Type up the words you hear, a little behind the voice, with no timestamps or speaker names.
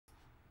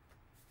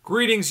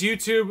Greetings,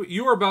 YouTube.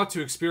 You are about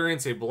to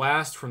experience a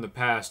blast from the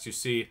past. You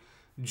see,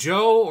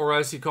 Joe, or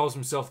as he calls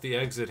himself, The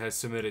Exit, has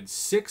submitted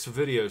 6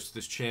 videos to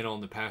this channel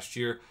in the past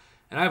year,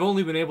 and I've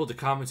only been able to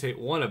commentate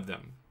one of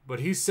them. But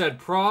he said,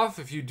 Prof,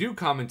 if you do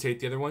commentate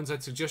the other ones,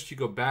 I'd suggest you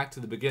go back to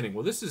the beginning.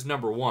 Well, this is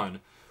number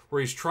 1,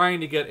 where he's trying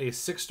to get a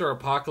 6-star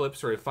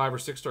Apocalypse or a 5 or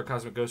 6-star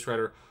Cosmic Ghost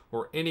Rider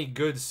or any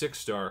good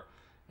 6-star.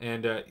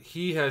 And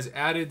he has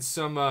added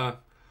some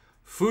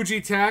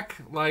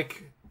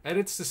Fujitac-like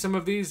edits to some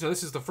of these. Now,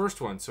 this is the first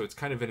one, so it's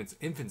kind of in its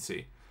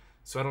infancy.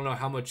 So I don't know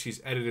how much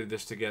he's edited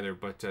this together,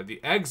 but The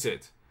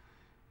Exit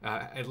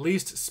at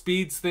least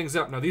speeds things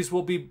up. Now, these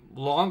will be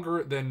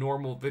longer than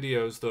normal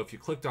videos, though if you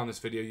clicked on this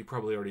video, you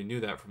probably already knew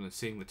that from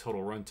seeing the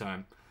total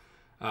runtime.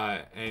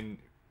 And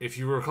if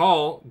you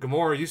recall,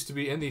 Gamora used to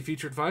be in the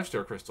featured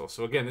 5-star crystal.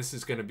 So again, this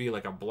is going to be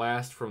like a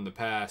blast from the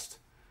past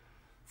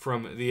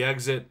from The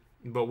Exit.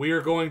 But we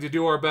are going to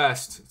do our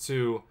best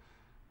to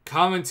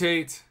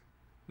commentate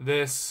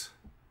this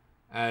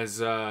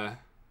as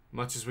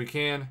much as we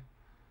can.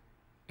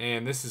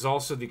 And this is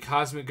also the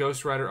Cosmic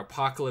Ghost Rider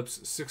Apocalypse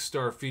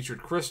 6-star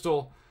featured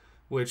crystal,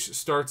 which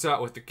starts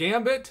out with the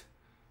Gambit.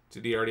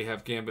 Did he already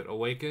have Gambit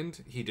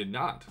awakened? He did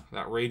not.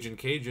 That Ragin'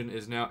 Cajun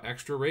is now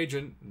extra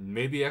Ragin',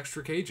 maybe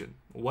extra Cajun.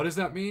 What does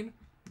that mean?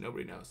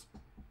 Nobody knows.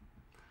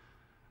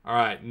 All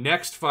right,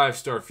 next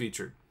 5-star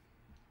featured.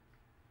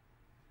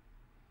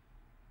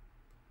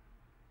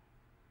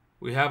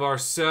 We have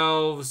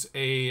ourselves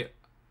a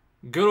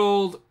good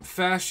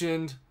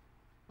old-fashioned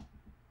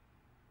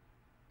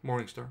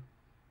Morningstar.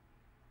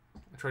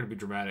 I tried to be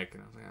dramatic,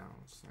 and I was like, oh,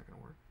 it's not going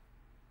to work.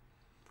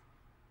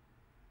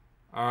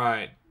 All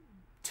right.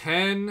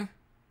 10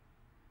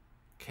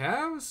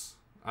 calves?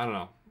 I don't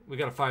know. We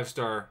got a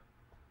 5-star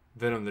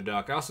Venom the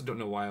Duck. I also don't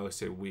know why I always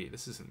say we.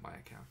 This isn't my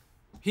account.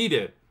 He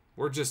did.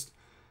 We're just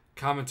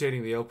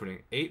commentating the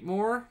opening. 8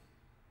 more.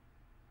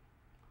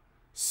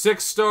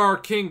 6-star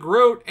King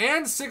Groot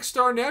and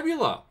 6-star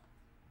Nebula.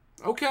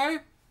 Okay.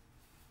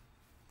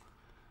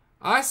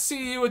 I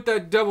see you with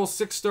that double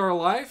 6-star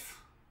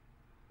life.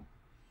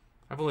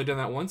 I've only done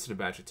that once in a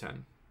batch of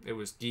 10. It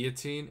was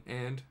Guillotine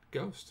and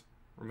Ghost.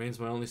 Remains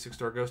my only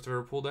 6-star Ghost I've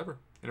ever pulled ever.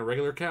 In a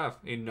regular calf.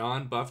 A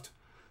non-buffed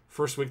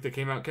first week that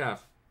came out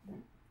calf.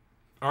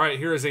 Alright,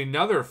 here is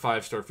another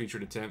 5-star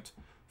featured attempt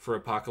for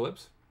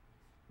Apocalypse.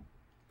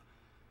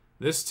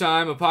 This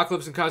time,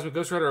 Apocalypse and Cosmic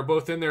Ghost Rider are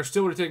both in there.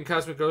 Still would have taken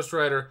Cosmic Ghost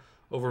Rider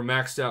over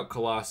maxed out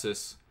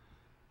Colossus.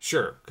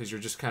 Sure, because you're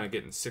just kind of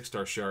getting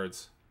 6-star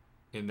shards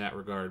in that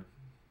regard.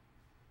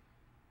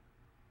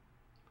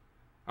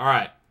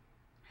 Alright.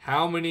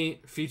 How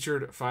many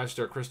featured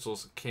 5-star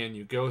crystals can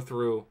you go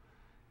through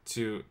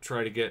to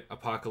try to get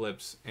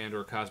Apocalypse and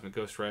or Cosmic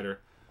Ghost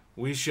Rider?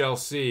 We shall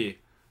see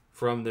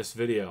from this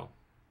video.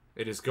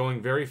 It is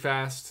going very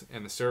fast,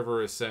 and the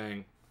server is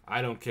saying,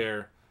 I don't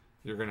care.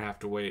 You're going to have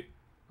to wait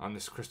on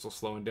this crystal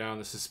slowing down.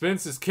 The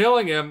suspense is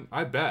killing him,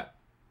 I bet.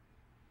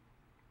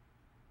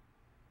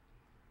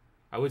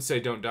 I would say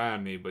don't die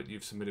on me, but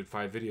you've submitted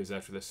 5 videos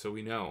after this, so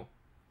we know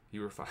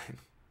you were fine.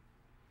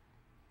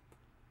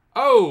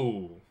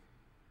 Oh!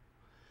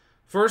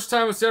 First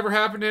time it's ever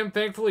happened to him.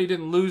 Thankfully, he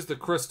didn't lose the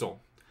crystal.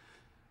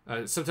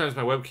 Sometimes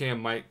my webcam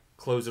might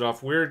close it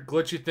off. Weird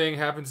glitchy thing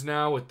happens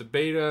now with the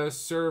beta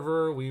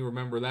server. We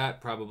remember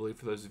that, probably,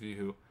 for those of you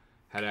who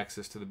had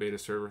access to the beta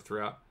server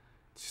throughout.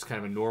 It's just kind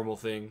of a normal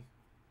thing.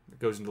 It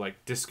goes into,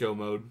 like, disco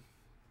mode.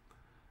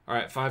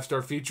 Alright,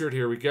 5-star featured.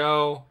 Here we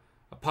go.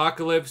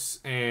 Apocalypse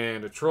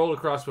and a Troll to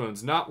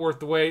Crossbones. Not worth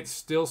the wait.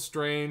 Still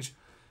strange.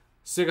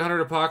 Sig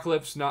 100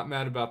 Apocalypse. Not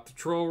mad about the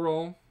Troll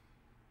roll.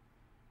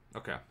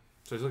 Okay.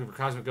 So he's looking for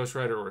Cosmic Ghost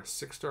Rider or a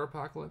 6-star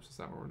Apocalypse. Is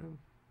that what we're doing?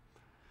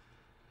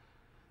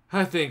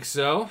 I think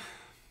so.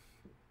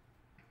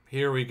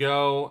 Here we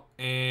go.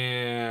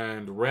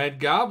 And Red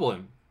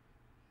Goblin.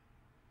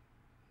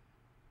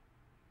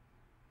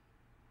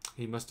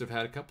 He must have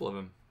had a couple of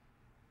them.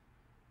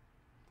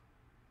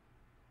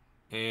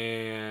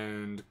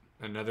 And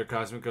another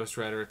Cosmic Ghost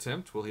Rider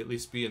attempt. Will he at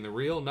least be in the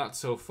reel? Not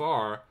so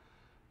far.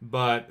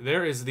 But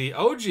there is the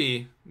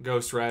OG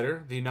Ghost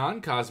Rider, the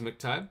non-cosmic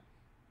type.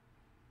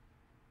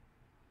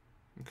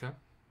 Okay.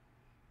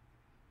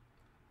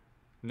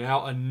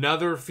 Now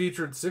another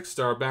featured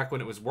 6-star back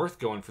when it was worth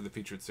going for the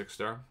featured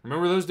 6-star.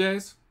 Remember those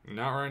days?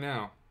 Not right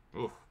now.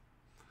 Oof.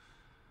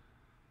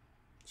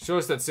 Show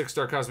us that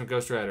 6-star Cosmic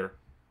Ghost Rider.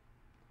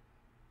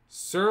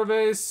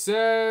 Survey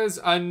says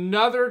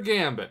another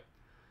Gambit.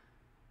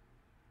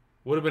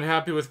 Would have been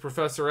happy with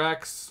Professor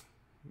X.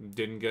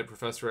 Didn't get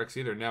Professor X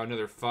either. Now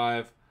another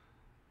 5.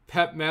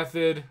 Pep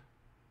Method.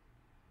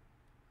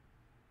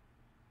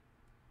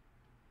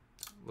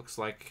 Looks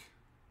like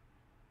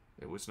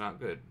it was not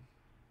good.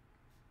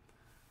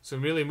 So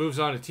immediately moves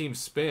on to Team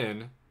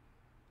Spin.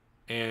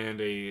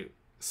 And a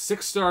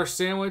 6-star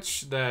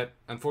sandwich that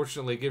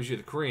unfortunately gives you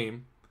the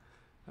cream.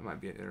 That might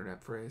be an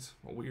internet phrase.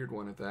 A weird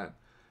one at that.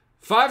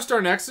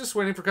 5-star Nexus.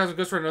 Waiting for Cosmic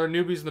Ghost Rider. Another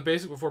newbies in the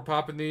basic before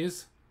popping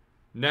these.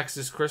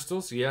 Nexus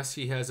crystals. Yes,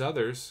 he has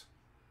others.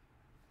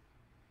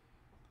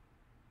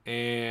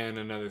 And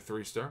another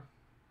 3-star.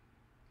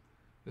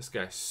 This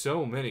guy,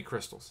 so many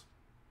crystals.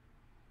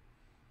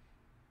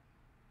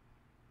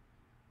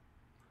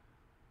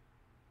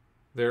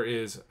 There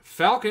is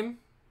Falcon.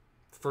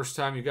 First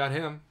time you got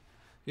him.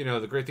 You know,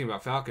 the great thing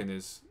about Falcon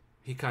is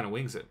he kind of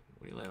wings it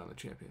when you land on the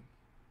champion.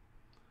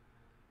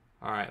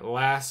 All right,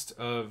 last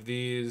of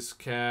these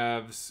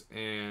Cavs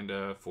and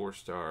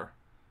 4-star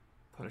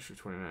Punisher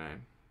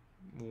 29.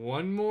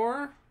 One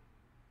more.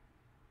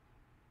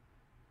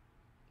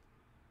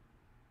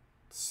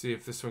 Let's see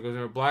if this one goes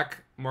in.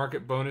 Black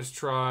Market bonus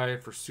try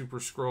for Super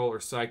Scroll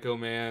or Psycho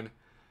Man.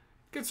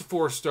 Gets a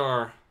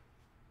 4-star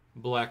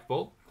Black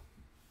Bolt.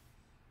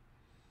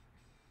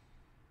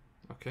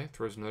 Okay,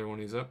 throws another one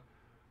of these up.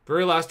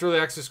 Very last early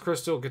access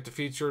crystal. Get the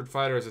featured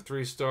fighter as a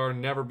 3-star.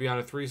 Never beyond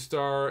a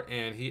 3-star.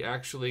 And he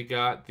actually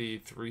got the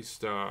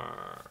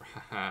 3-star.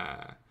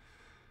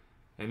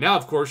 And now,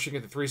 of course, you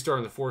get the 3-star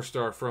and the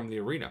 4-star from the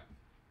arena.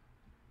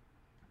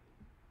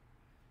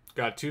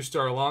 Got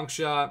 2-star long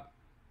shot.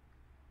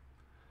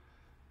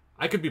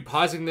 I could be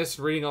pausing this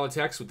and reading all the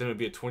text, but then it would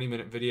be a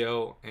 20-minute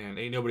video, and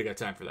ain't nobody got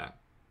time for that.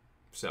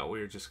 So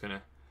we're just going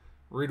to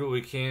read what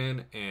we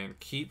can and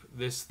keep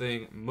this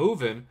thing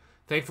moving.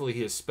 Thankfully,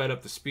 he has sped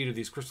up the speed of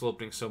these crystal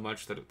openings so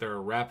much that they're a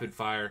rapid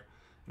fire,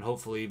 and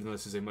hopefully, even though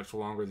this is a much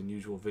longer than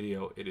usual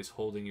video, it is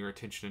holding your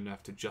attention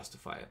enough to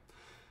justify it.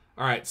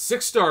 All right,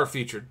 6-star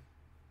featured.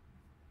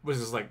 Was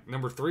this like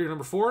number 3 or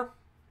number 4?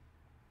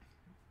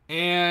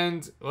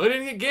 And, well, he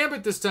didn't get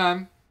Gambit this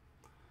time.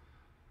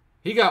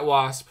 He got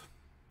Wasp.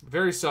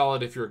 Very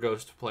solid if you're a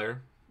Ghost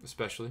player,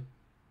 especially.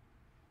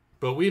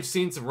 But we've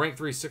seen some rank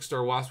 3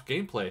 6-star Wasp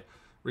gameplay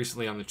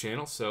recently on the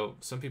channel, so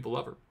some people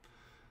love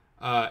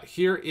her.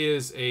 Here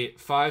is a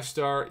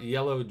 5-star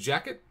Yellow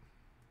Jacket.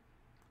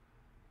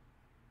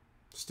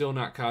 Still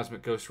not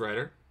Cosmic Ghost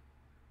Rider.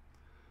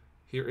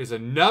 Here is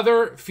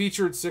another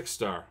featured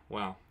 6-star.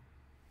 Wow.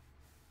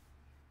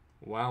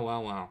 Wow,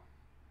 wow, wow.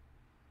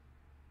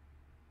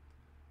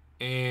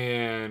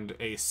 And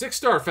a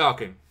 6-star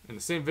Falcon. In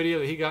the same video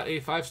that he got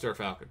a 5-star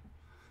Falcon.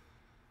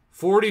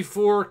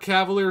 44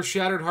 Cavalier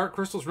Shattered Heart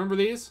Crystals. Remember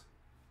these?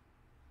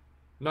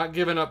 Not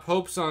giving up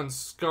hopes on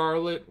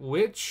Scarlet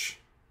Witch.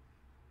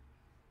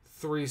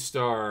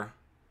 3-star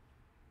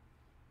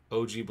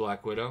OG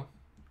Black Widow.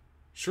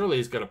 Surely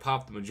he's got to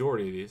pop the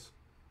majority of these.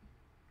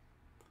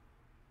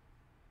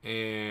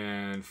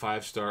 And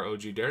 5-star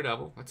OG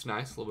Daredevil. That's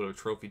nice. A little bit of a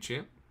trophy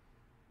champ.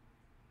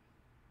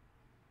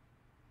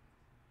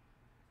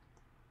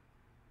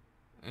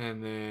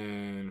 And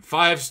then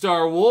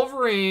 5-star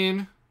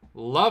Wolverine.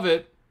 Love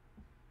it.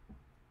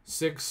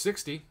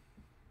 660.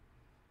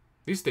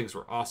 These things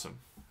were awesome.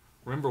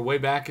 Remember way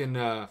back in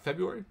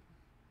February?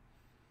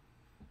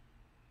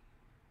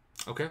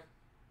 Okay.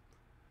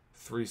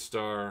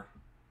 3-star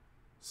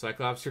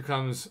Cyclops. Here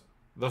comes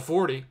the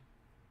 40. I'm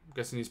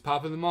guessing he's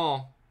popping them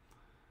all.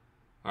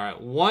 All right.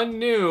 One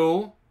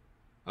new.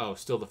 Oh,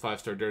 still the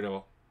 5-star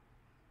Daredevil.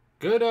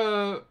 Good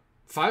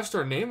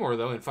 5-star Namor,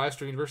 though, and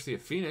 5-star University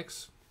of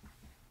Phoenix.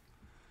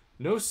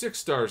 No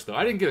 6-stars, though.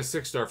 I didn't get a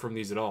 6-star from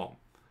these at all.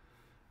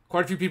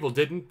 Quite a few people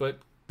didn't, but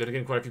then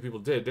again, quite a few people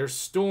did. There's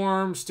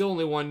Storm, still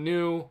only one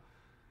new.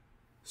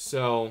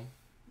 So,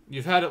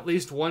 you've had at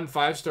least one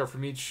 5-star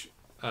from each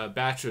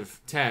batch of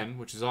 10,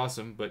 which is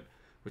awesome, but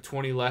with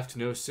 20 left,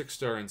 no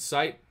 6-star in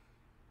sight.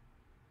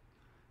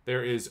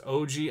 There is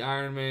OG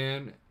Iron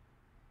Man,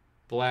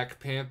 Black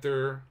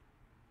Panther,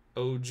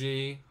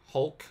 OG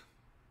Hulk.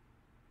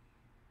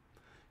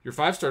 Your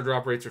 5-star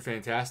drop rates are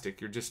fantastic.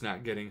 You're just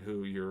not getting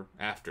who you're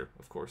after,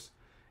 of course.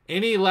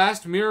 Any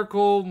last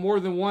miracle, more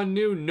than one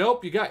new?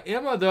 Nope, you got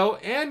Emma, though,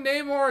 and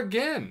Namor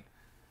again.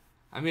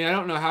 I mean, I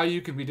don't know how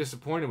you can be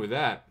disappointed with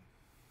that.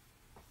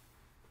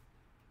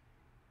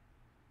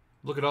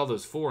 Look at all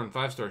those 4- and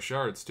 5-star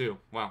shards, too.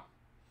 Wow.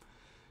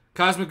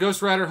 Cosmic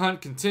Ghost Rider hunt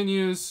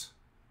continues.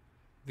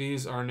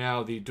 These are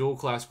now the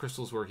dual-class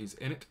crystals where he's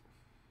in it.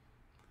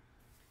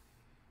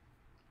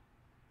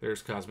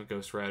 There's Cosmic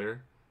Ghost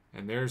Rider.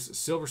 And there's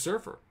Silver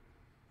Surfer.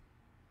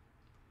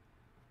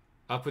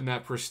 Up in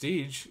that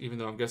prestige, even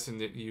though I'm guessing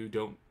that you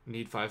don't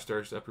need 5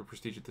 stars to up your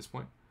prestige at this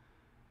point.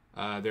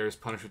 There's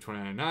Punisher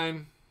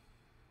 29.9.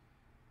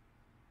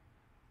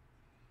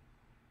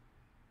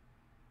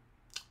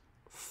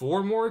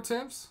 Four more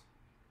attempts?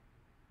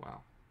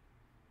 Wow.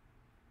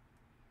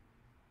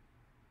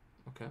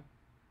 Okay.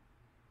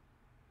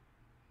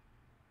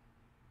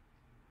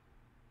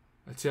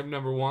 Attempt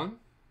number 1.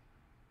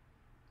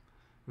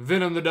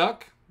 Venom the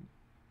Duck.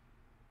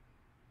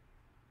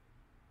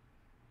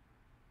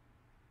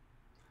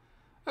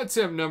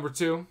 Attempt number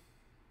 2.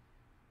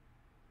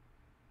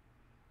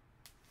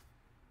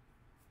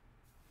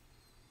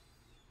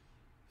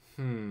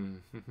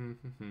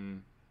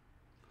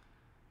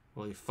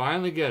 Well, you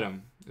finally get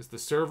him. Is the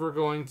server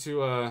going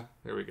to,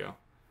 there we go.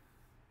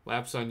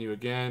 Lapse on you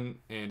again,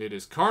 and it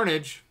is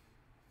Carnage.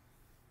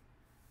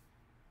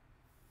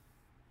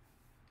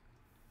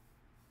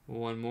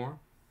 One more.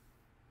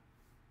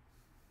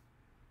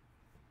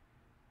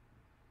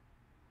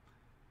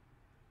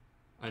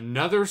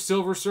 Another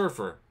Silver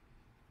Surfer.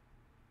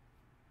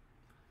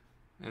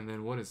 And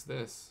then what is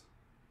this?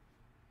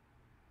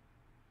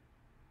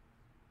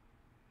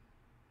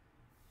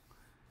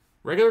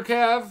 Regular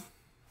Cav.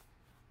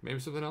 Maybe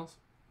something else.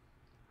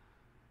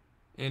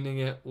 Ending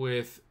it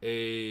with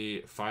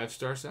a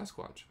 5-star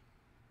Sasquatch.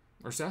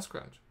 Or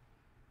Sasquatch.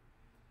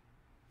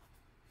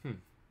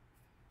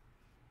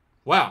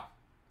 Wow.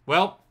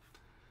 Well,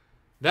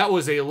 that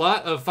was a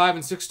lot of 5-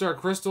 and 6-star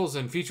crystals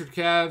and featured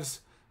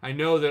calves. I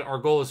know that our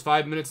goal is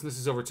 5 minutes, and this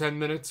is over 10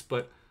 minutes,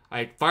 but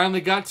I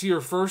finally got to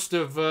your first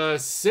of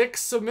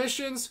 6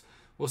 submissions.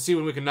 We'll see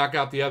when we can knock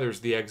out the others,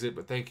 the exit,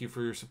 but thank you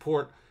for your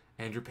support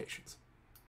and your patience.